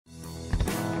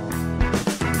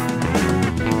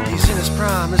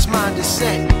time his mind is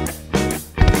set on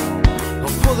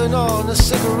pulling on a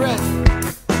cigarette.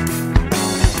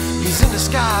 He's in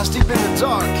disguise deep in the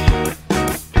dark,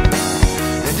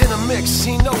 and in a mix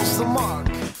he knows the mark.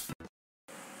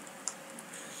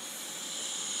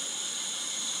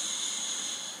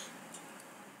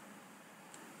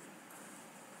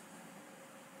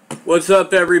 What's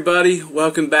up, everybody?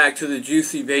 Welcome back to the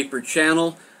Juicy Vapor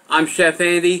channel. I'm Chef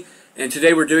Andy, and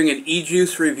today we're doing an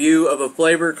e-juice review of a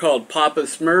flavor called Papa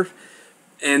Smurf,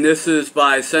 and this is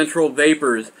by Central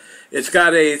Vapors. It's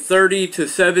got a 30 to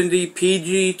 70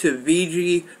 PG to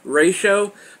VG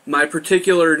ratio. My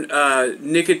particular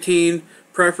nicotine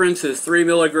preference is 3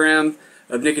 milligrams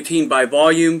of nicotine by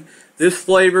volume. This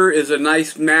flavor is a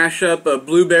nice mashup of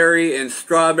blueberry and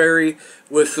strawberry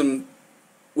with some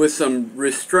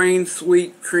restrained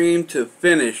sweet cream to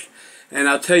finish. And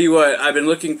I'll tell you what, I've been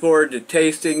looking forward to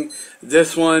tasting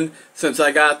this one since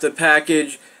I got the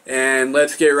package, and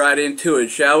let's get right into it,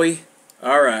 shall we?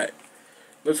 Alright,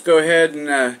 let's go ahead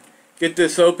and get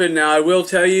this open. Now I will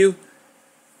tell you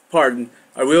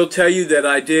that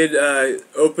I did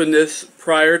open this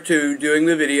prior to doing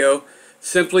the video,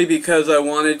 simply because I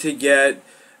wanted to get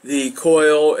the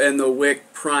coil and the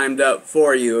wick primed up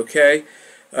for you, okay?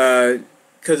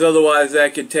 Because otherwise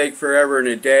that could take forever and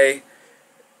a day,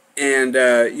 and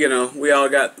you know, we all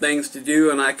got things to do,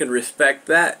 and I can respect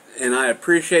that, and I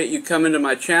appreciate you coming to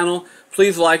my channel.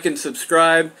 Please like and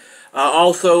subscribe.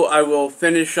 Also, I will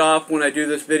finish off when I do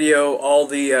this video all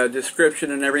the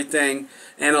description and everything,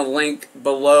 and a link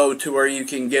below to where you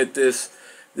can get this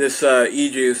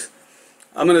e-juice.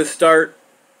 I'm going to start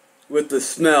with the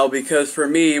smell, because for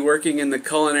me, working in the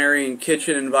culinary and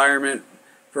kitchen environment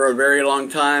for a very long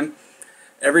time,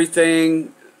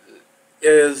 everything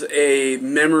is a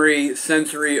memory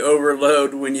sensory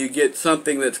overload when you get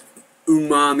something that's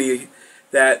umami,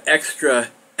 that extra.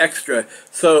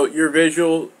 So your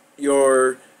visual,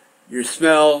 your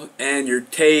smell, and your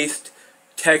taste,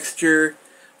 texture,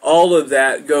 all of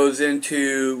that goes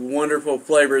into wonderful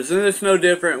flavors, and it's no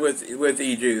different with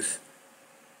e-juice.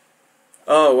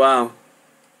 Oh wow,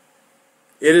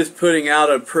 it is putting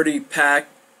out a pretty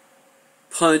packed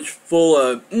punch full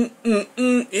of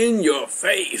in your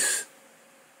face.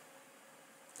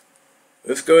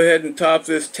 Let's go ahead and top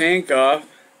this tank off,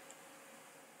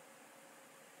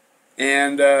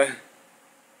 and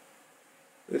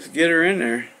let's get her in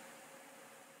there.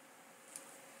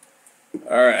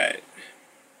 Alright,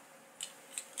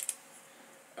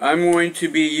 I'm going to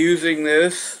be using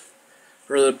this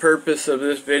for the purpose of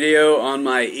this video on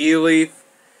my E-Leaf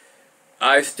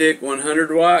iStick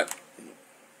 100 watt.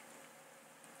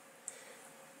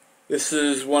 This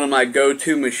is one of my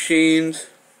go-to machines,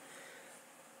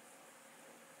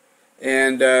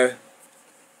 and let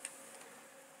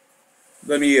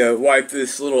me wipe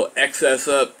this little excess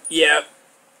up. Yep,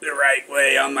 the right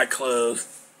way on my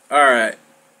clothes. Alright,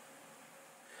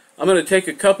 I'm going to take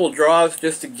a couple draws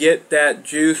just to get that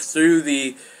juice through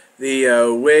the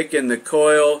wick and the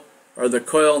coil, or the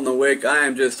coil and the wick. I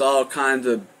am just all kinds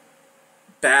of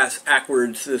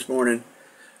bass-ackwards this morning.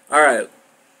 Alright.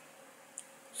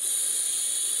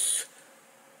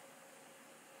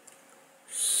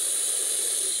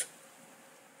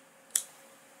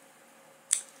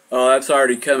 Oh, that's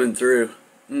already coming through.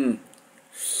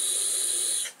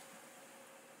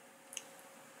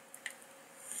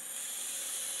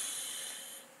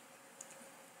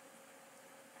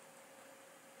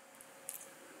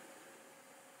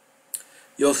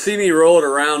 You'll see me roll it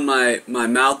around my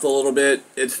mouth a little bit.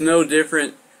 It's no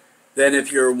different than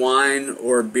if you're wine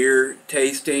or beer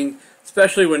tasting,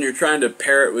 especially when you're trying to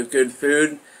pair it with good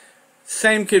food.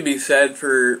 Same could be said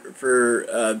for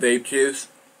vape juice.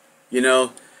 You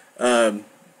know,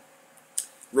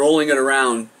 rolling it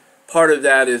around, part of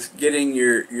that is getting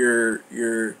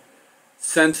your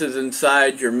senses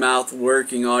inside your mouth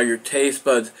working, all your taste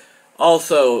buds.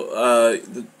 Also,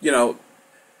 you know,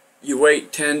 you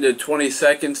wait 10 to 20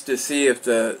 seconds to see if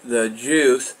the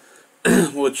juice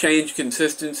will change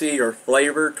consistency or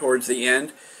flavor towards the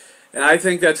end. And I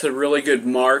think that's a really good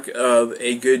mark of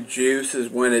a good juice, is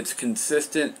when it's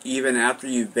consistent even after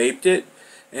you've vaped it,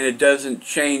 and it doesn't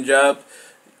change up.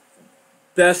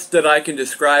 Best that I can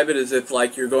describe it is if,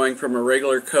 like, you're going from a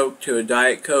regular Coke to a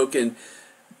Diet Coke, and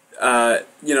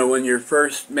you know, when you're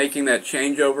first making that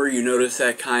changeover, you notice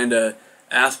that kind of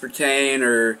aspartame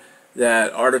or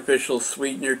that artificial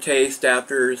sweetener taste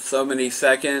after so many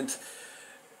seconds.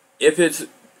 If it's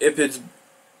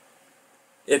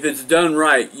done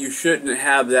right, you shouldn't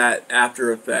have that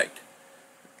after effect.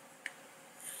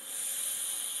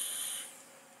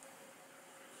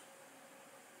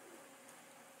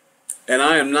 And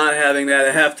I am not having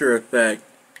that after effect.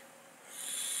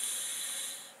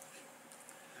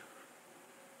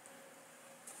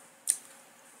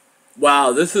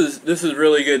 Wow, this is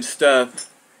really good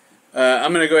stuff.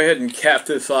 I'm going to go ahead and cap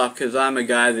this off because I'm a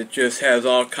guy that just has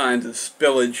all kinds of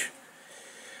spillage.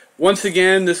 Once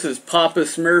again, this is Papa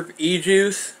Smurf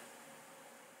E-Juice.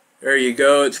 There you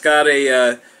go. It's got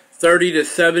a 30 to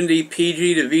 70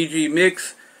 PG to VG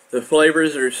mix. The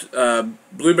flavors are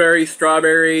blueberry,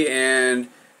 strawberry, and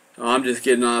I'm just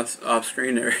getting off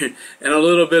screen there. And a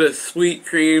little bit of sweet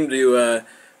cream to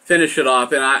finish it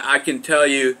off. And I can tell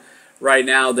you right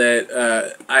now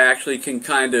that I actually can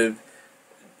kind of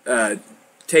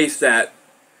taste that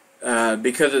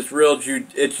because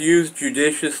it's used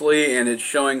judiciously and it's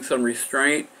showing some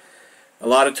restraint. A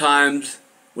lot of times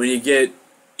when you get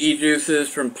e-juices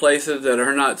from places that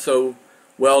are not so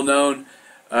well known,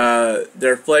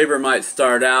 their flavor might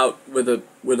start out with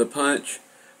a punch,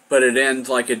 but it ends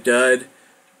like a dud.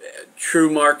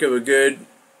 True mark of a good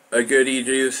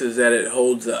e-juice is that it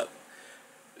holds up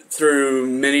through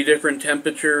many different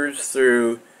temperatures,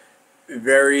 through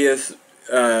various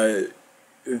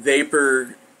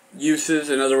vapor uses.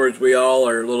 In other words, we all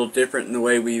are a little different in the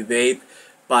way we vape,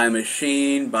 by a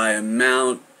machine, by a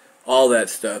mount, all that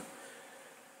stuff.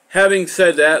 Having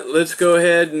said that, let's go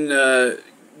ahead and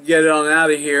get it on out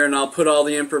of here, and I'll put all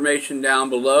the information down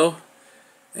below.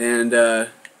 And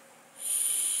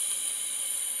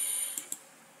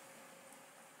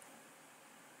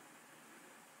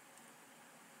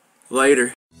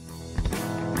later.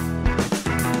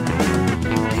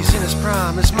 He's in his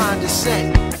prime, his mind is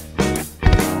set.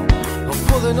 I'm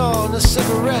pulling on a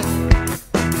cigarette.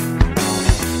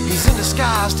 He's in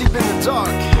disguise, deep in the dark.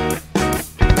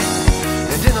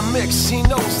 And in a mix, he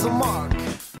knows the mark.